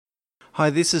Hi,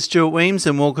 this is Stuart Weems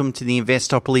and welcome to the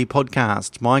Investopoly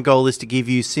podcast. My goal is to give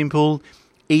you simple,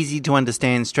 easy to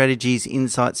understand strategies,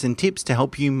 insights and tips to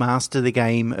help you master the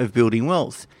game of building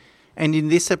wealth. And in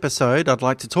this episode, I'd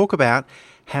like to talk about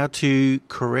how to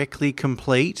correctly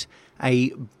complete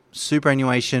a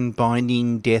superannuation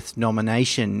binding death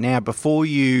nomination. Now, before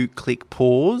you click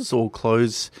pause or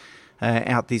close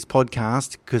out this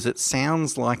podcast, because it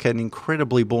sounds like an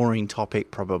incredibly boring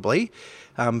topic probably,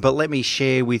 but let me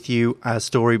share with you a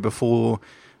story before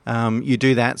you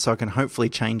do that so I can hopefully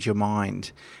change your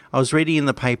mind. I was reading in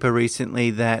the paper recently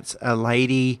that a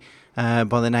lady by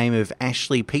the name of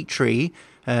Ashley Petrie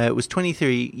was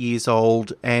 23 years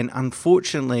old and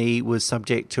unfortunately was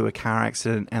subject to a car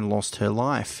accident and lost her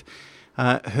life.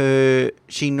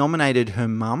 She nominated her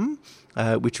mum,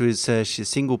 which was she's a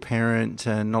single parent,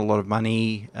 not a lot of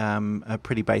money, a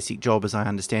pretty basic job as I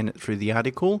understand it through the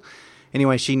article.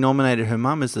 Anyway, she nominated her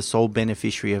mum as the sole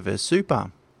beneficiary of her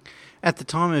super. At the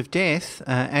time of death,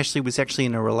 Ashley was actually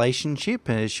in a relationship.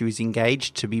 She was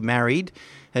engaged to be married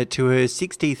to her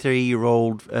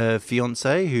 63-year-old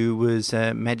fiancé, who was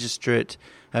Magistrate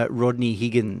Rodney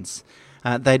Higgins.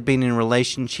 They'd been in a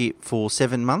relationship for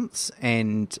 7 months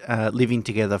and living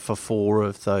together for 4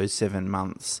 of those 7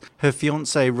 months. Her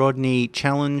fiancé Rodney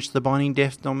challenged the binding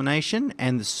death nomination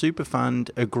and the super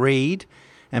fund agreed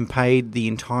and paid the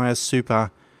entire super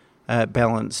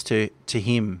balance to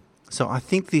him. So I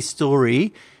think this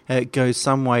story goes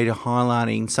some way to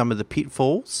highlighting some of the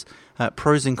pitfalls,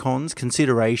 pros and cons,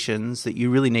 considerations that you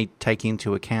really need to take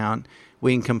into account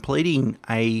when completing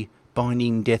a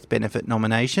binding death benefit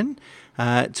nomination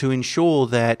to ensure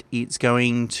that it's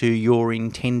going to your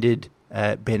intended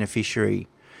beneficiary.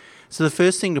 So the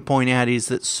first thing to point out is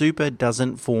that super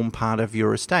doesn't form part of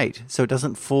your estate. So it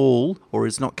doesn't fall or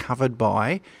is not covered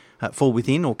by, fall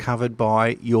within or covered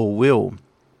by your will.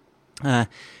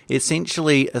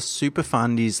 Essentially, a super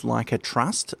fund is like a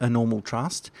trust, a normal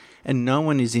trust, and no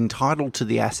one is entitled to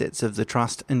the assets of the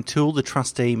trust until the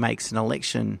trustee makes an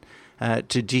election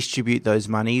to distribute those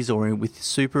monies, or with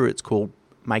super it's called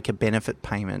make a benefit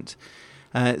payment.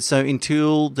 So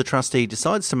until the trustee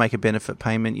decides to make a benefit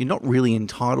payment, you're not really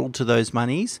entitled to those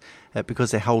monies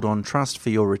because they're held on trust for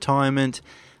your retirement,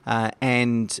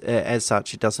 and as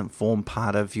such, it doesn't form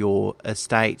part of your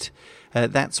estate.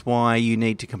 That's why you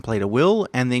need to complete a will,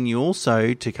 and then you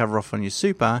also, to cover off on your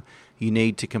super, you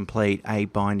need to complete a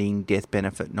binding death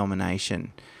benefit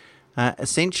nomination.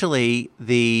 Essentially,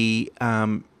 the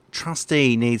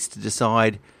trustee needs to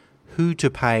decide who to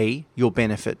pay your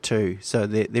benefit to. So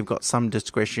they've got some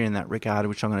discretion in that regard,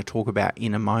 which I'm going to talk about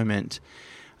in a moment.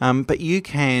 But you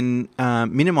can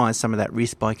minimise some of that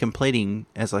risk by completing,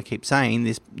 as I keep saying,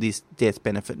 this death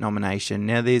benefit nomination.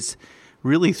 Now, there's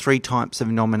really 3 types of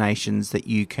nominations that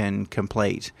you can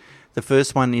complete. The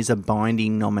first one is a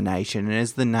binding nomination, and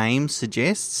as the name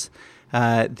suggests,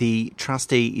 the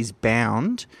trustee is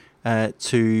bound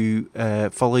to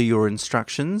follow your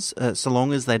instructions so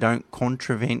long as they don't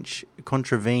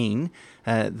contravene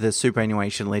the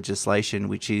superannuation legislation,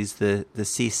 which is the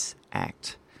CIS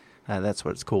Act. That's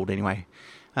what it's called anyway.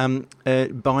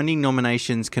 Binding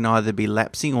nominations can either be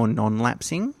lapsing or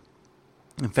non-lapsing.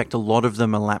 In fact, a lot of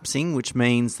them are lapsing, which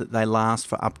means that they last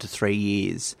for up to 3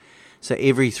 years. So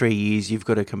every 3 years you've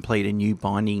got to complete a new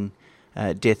binding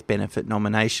death benefit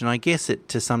nomination. I guess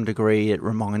to some degree it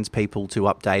reminds people to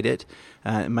update it,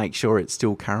 make sure it's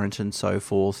still current and so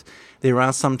forth. There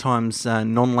are sometimes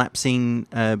non-lapsing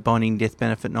binding death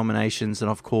benefit nominations,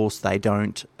 and of course they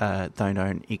don't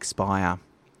expire.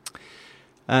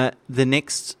 The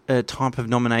next type of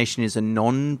nomination is a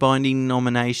non-binding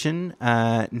nomination.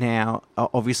 Now,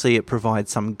 obviously it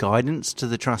provides some guidance to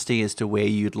the trustee as to where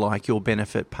you'd like your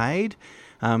benefit paid.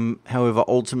 However,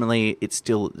 ultimately, it's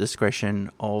still at the discretion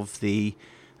of the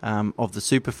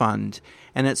super fund,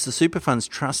 and it's the super fund's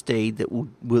trustee that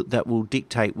will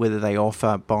dictate whether they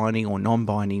offer binding or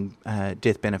non-binding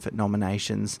death benefit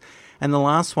nominations. And the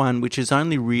last one, which is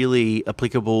only really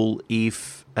applicable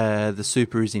if the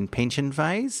super is in pension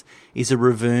phase, is a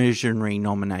reversionary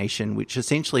nomination, which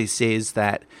essentially says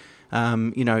that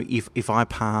if I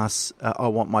pass, I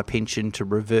want my pension to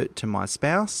revert to my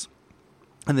spouse.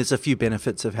 And there's a few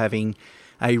benefits of having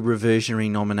a reversionary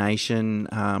nomination,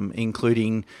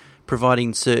 including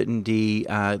providing certainty,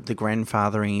 the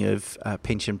grandfathering of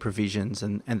pension provisions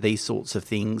and these sorts of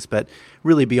things, but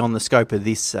really beyond the scope of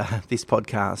this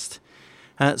podcast.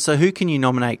 So who can you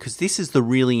nominate? Because this is the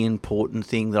really important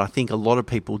thing that I think a lot of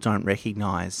people don't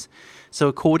recognise. So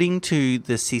according to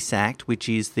the CIS Act, which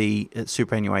is the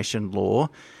superannuation law,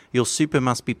 your super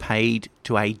must be paid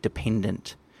to a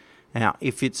dependent. Now,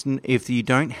 if you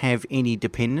don't have any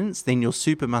dependents, then your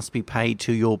super must be paid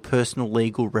to your personal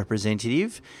legal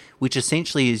representative, which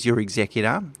essentially is your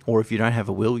executor, or if you don't have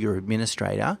a will, your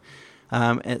administrator.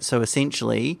 So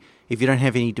essentially, if you don't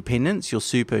have any dependents, your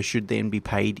super should then be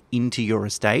paid into your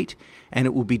estate, and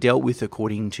it will be dealt with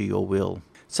according to your will.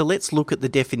 So let's look at the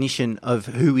definition of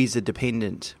who is a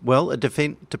dependent. Well, a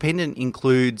dependent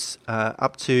includes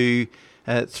up to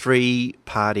 3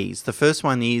 parties. The first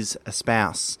one is a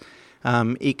spouse.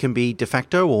 It can be de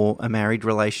facto or a married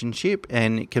relationship,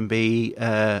 and it can be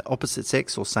opposite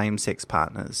sex or same-sex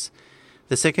partners.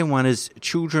 The second one is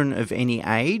children of any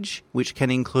age, which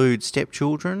can include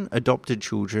stepchildren, adopted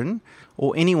children,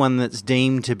 or anyone that's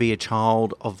deemed to be a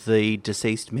child of the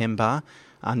deceased member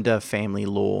under family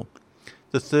law.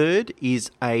 The third is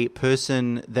a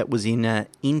person that was in an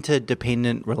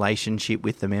interdependent relationship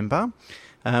with the member,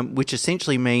 which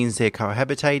essentially means they're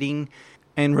cohabitating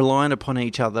and reliant upon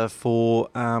each other for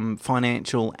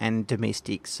financial and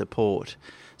domestic support.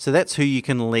 So that's who you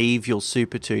can leave your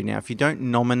super to. Now, if you don't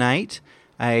nominate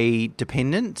a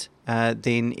dependent,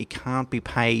 then it can't be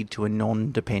paid to a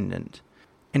non-dependent.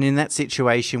 And in that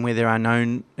situation where there are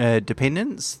no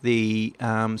dependents, the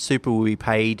super will be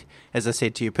paid, as I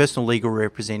said, to your personal legal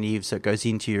representative, so it goes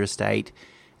into your estate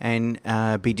and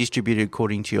be distributed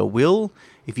according to your will.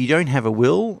 If you don't have a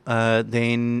will,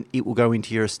 then it will go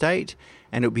into your estate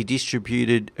and it will be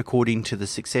distributed according to the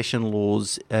succession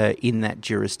laws in that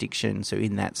jurisdiction, so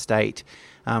in that state.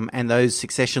 And those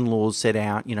succession laws set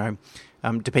out,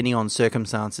 depending on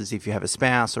circumstances, if you have a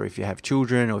spouse or if you have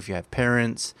children or if you have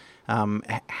parents,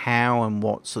 how and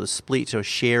what sort of split or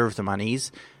share of the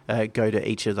monies go to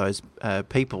each of those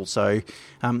people. So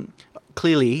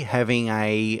clearly having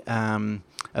a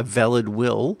valid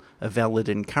will, a valid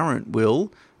and current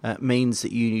will, means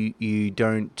that you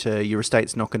don't your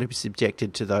estate's not going to be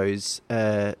subjected to those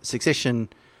succession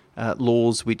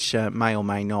laws, which may or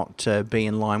may not be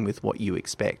in line with what you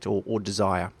expect or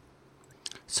desire.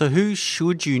 So who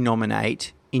should you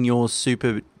nominate in your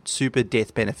super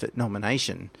death benefit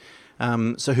nomination?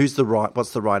 So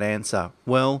what's the right answer?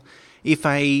 Well, if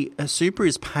a super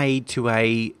is paid to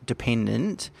a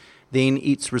dependent, then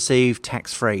it's received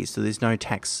tax-free, so there's no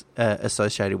tax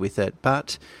associated with it.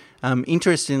 But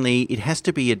interestingly, it has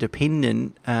to be a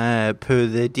dependent per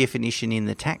the definition in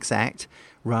the Tax Act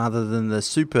rather than the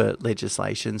super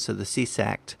legislation, so the SIS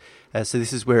Act. So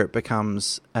this is where it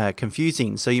becomes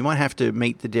confusing. So you might have to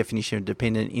meet the definition of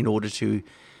dependent in order to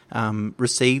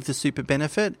receive the super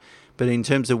benefit. But in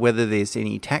terms of whether there's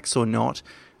any tax or not,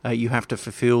 you have to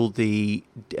fulfill the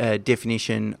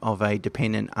definition of a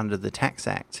dependent under the Tax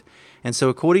Act. And so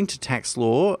according to tax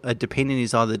law, a dependent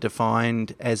is either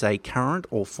defined as a current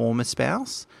or former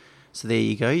spouse. So there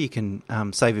you go. You can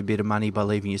save a bit of money by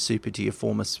leaving your super to your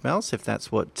former spouse if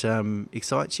that's what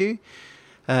excites you.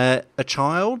 A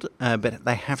child, but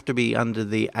they have to be under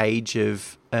the age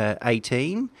of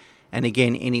 18. And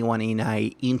again, anyone in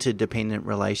a interdependent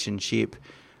relationship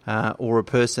or a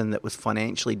person that was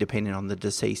financially dependent on the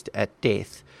deceased at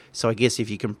death. So I guess if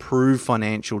you can prove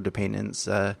financial dependence,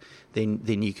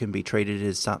 then you can be treated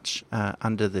as such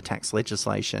under the tax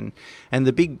legislation. And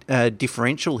the big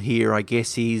differential here, I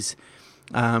guess, is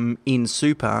in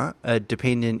super, a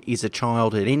dependent is a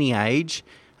child at any age.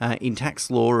 In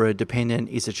tax law, a dependent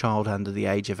is a child under the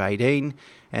age of 18.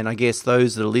 And I guess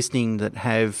those that are listening that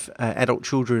have adult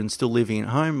children still living at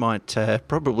home might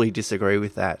probably disagree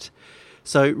with that.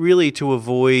 So really, to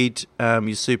avoid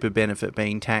your super benefit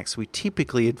being taxed, we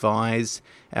typically advise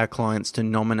our clients to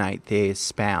nominate their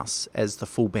spouse as the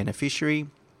full beneficiary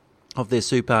of their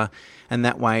super, and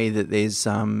that way that there's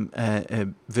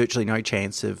virtually no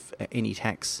chance of any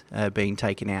tax being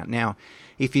taken out. Now,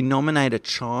 if you nominate a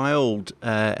child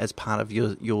as part of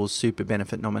your super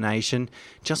benefit nomination,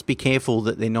 just be careful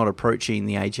that they're not approaching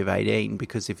the age of 18,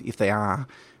 because if they are,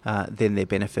 then their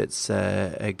benefits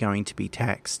are going to be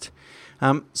taxed.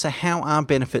 So how are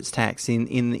benefits taxed?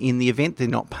 In the event they're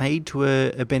not paid to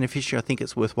a beneficiary, I think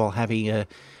it's worthwhile having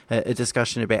a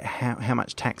discussion about how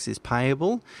much tax is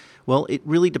payable. Well, it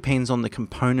really depends on the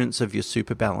components of your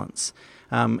super balance.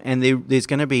 And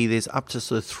there's up to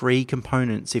sort of 3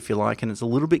 components, if you like, and it's a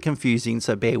little bit confusing,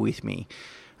 so bear with me.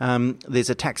 There's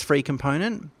a tax-free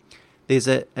component, there's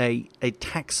a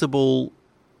taxable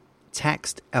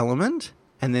taxed element,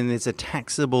 and then there's a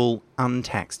taxable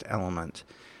untaxed element.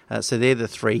 So they're the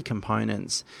 3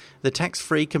 components. The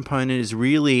tax-free component is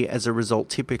really as a result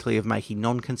typically of making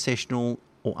non-concessional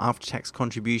or after-tax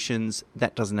contributions.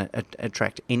 That doesn't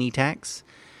attract any tax.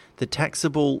 The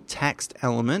taxable taxed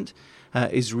element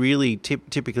is really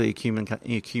typically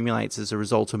accumulates as a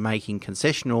result of making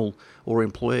concessional or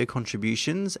employer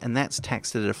contributions, and that's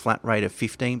taxed at a flat rate of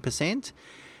 15%.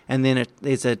 And then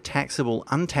there's a taxable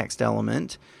untaxed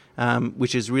element,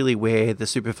 which is really where the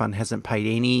super fund hasn't paid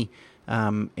any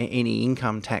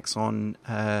income tax on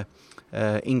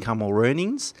income or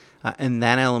earnings, and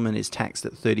that element is taxed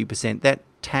at 30%. That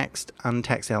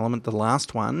untaxed element, the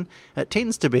last one, it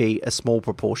tends to be a small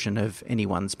proportion of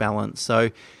anyone's balance.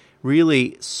 So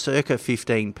really circa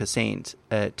 15%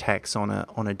 tax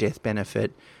on a death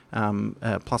benefit,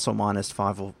 plus or minus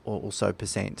 5 or so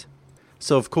percent.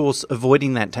 So of course,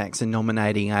 avoiding that tax and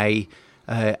nominating a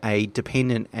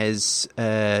dependent as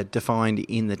defined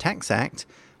in the Tax Act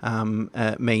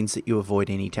means that you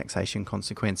avoid any taxation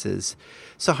consequences.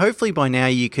 So hopefully by now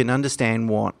you can understand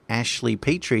what Ashley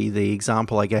Petrie, the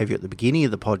example I gave you at the beginning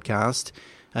of the podcast,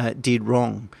 did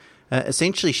wrong.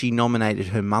 Essentially, she nominated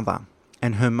her mother,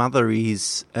 and her mother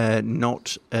is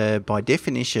not, by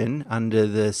definition, under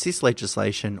the SIS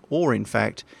legislation or, in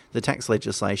fact, the tax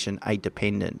legislation, a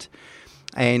dependent.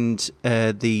 And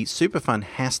the super fund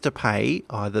has to pay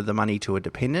either the money to a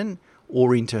dependent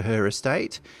or into her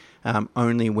estate,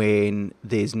 only when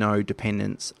there's no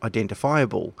dependents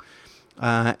identifiable.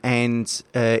 And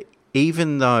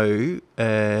even though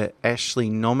Ashley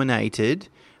nominated,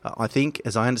 I think,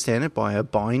 as I understand it, by a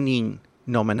binding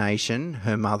nomination,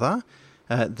 her mother,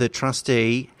 the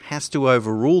trustee has to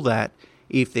overrule that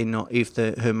if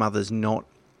her mother's not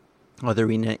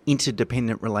either in an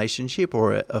interdependent relationship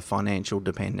or a financial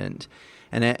dependent.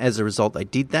 And as a result, they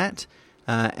did that,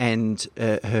 and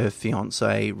her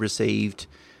fiancé received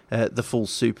the full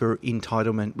super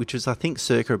entitlement, which was, I think,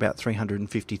 circa about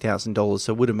 $350,000,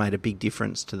 so it would have made a big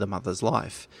difference to the mother's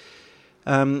life.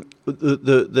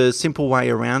 The simple way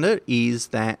around it is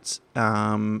that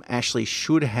Ashley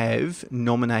should have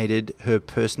nominated her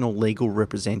personal legal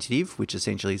representative, which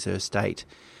essentially is her estate,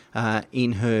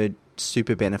 in her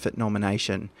super benefit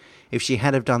nomination. If she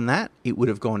had have done that, it would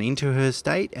have gone into her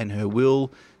estate, and her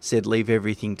will said leave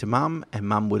everything to mum, and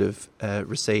mum would have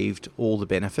received all the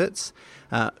benefits.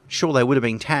 Sure, they would have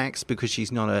been taxed because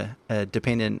she's not a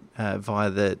dependent via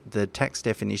the tax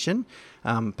definition,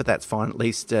 but that's fine. At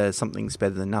least something's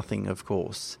better than nothing, of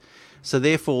course. So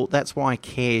therefore, that's why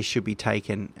care should be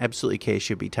taken, absolutely care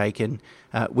should be taken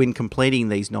when completing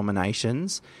these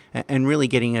nominations, and really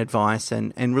getting advice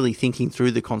and really thinking through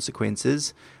the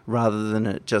consequences rather than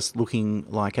it just looking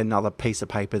like another piece of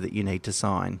paper that you need to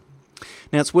sign.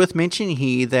 Now, it's worth mentioning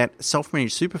here that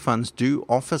self-managed super funds do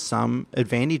offer some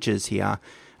advantages here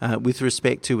with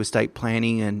respect to estate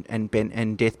planning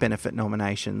and death benefit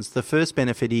nominations. The first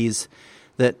benefit is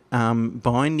that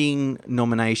binding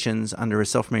nominations under a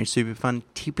self-managed super fund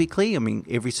typically, I mean,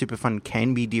 every super fund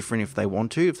can be different if they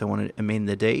want to amend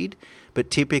the deed,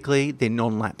 but typically they're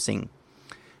non-lapsing.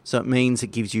 So it means it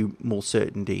gives you more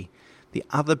certainty. The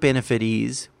other benefit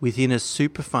is within a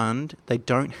super fund, they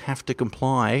don't have to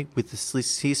comply with the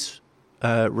SIS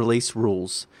release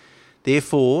rules.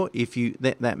 Therefore,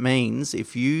 that means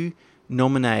if you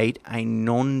nominate a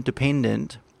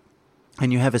non-dependent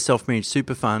and you have a self-managed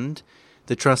super fund,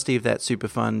 the trustee of that super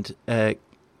fund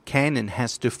can and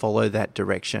has to follow that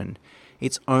direction.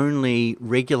 It's only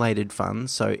regulated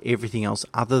funds, so everything else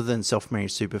other than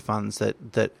self-managed super funds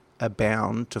that are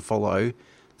bound to follow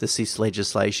the SIS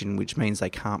legislation, which means they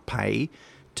can't pay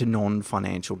to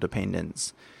non-financial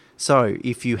dependents. So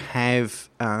if you have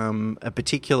a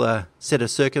particular set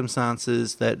of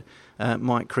circumstances that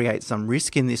might create some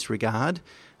risk in this regard,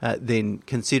 then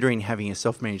considering having a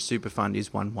self-managed super fund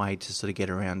is one way to sort of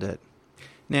get around it.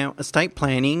 Now, estate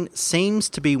planning seems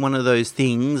to be one of those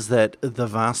things that the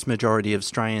vast majority of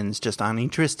Australians just aren't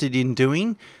interested in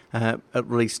doing, at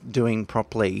least doing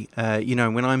properly.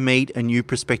 When I meet a new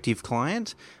prospective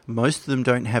client, most of them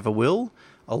don't have a will.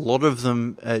 A lot of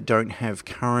them don't have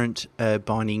current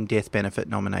binding death benefit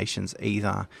nominations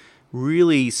either.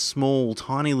 Really small,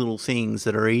 tiny little things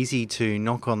that are easy to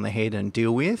knock on the head and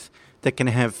deal with, that can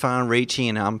have far-reaching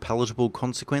and unpalatable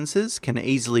consequences, can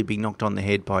easily be knocked on the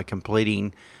head by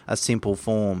completing a simple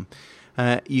form.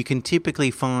 You can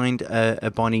typically find a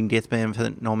binding death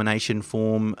benefit nomination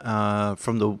form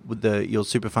from your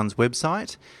super fund's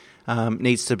website.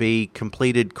 Needs to be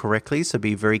completed correctly, so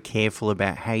be very careful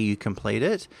about how you complete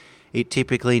it. It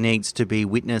typically needs to be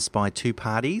witnessed by two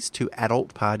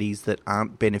adult parties that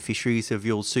aren't beneficiaries of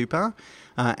your super,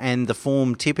 and the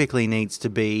form typically needs to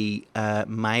be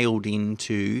mailed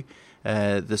into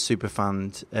the super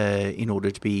fund in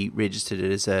order to be registered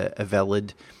as a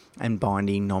valid and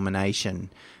binding nomination.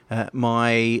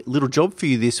 My little job for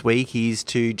you this week is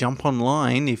to jump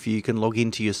online, if you can log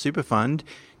into your super fund,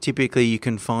 Typically, you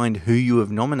can find who you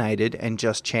have nominated and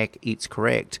just check it's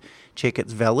correct. Check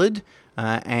it's valid,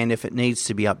 and if it needs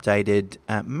to be updated,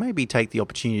 maybe take the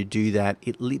opportunity to do that.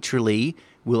 It literally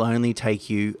will only take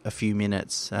you a few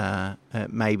minutes,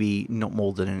 maybe not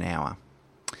more than an hour.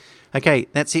 Okay,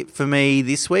 that's it for me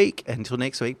this week. Until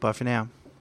next week, bye for now.